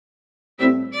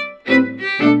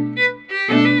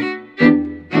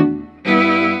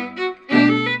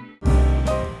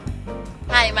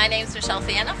name's Michele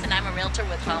Phaneuf, and I'm a realtor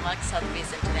with Hallmark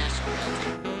Sotheby's International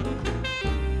Realty.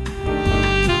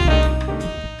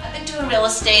 I've been doing real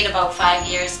estate about 5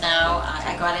 years now.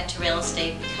 I got into real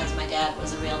estate because my dad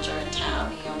was a realtor in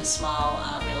town. He owned a small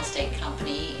real estate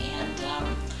company, and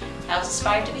I was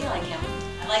inspired to be like him.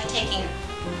 I like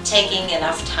taking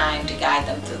enough time to guide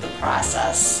them through the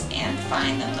process and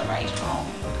find them the right home.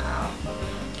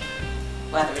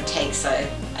 Whether it takes a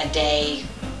day,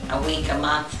 a week, a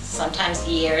month, sometimes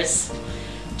years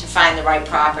to find the right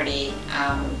property,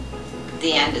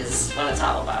 the end is what it's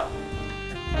all about.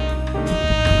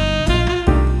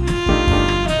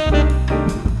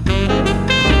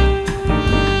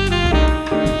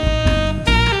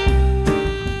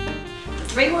 The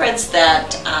 3 words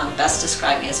that best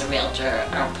describe me as a realtor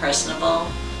are personable,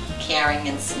 caring,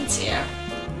 and sincere.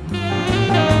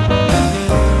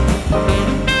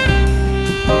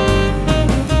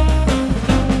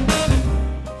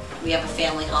 We have a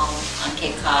family home on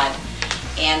Cape Cod,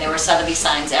 and there were Sotheby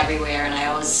signs everywhere, and I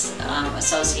always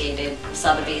associated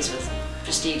Sotheby's with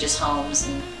prestigious homes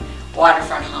and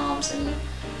waterfront homes, and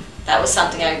that was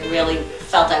something I really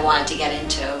felt I wanted to get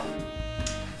into.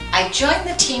 I joined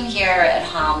the team here at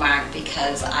Hallmark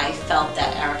because I felt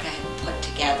that Erica had put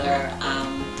together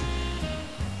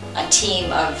a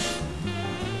team of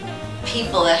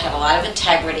people that have a lot of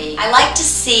integrity. I like to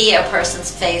see a person's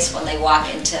face when they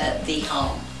walk into the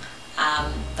home.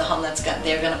 The home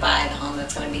they're going to buy, the home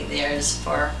that's going to be theirs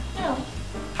for,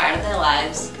 part of their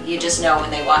lives. You just know when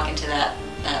they walk into that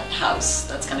house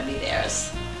that's going to be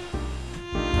theirs.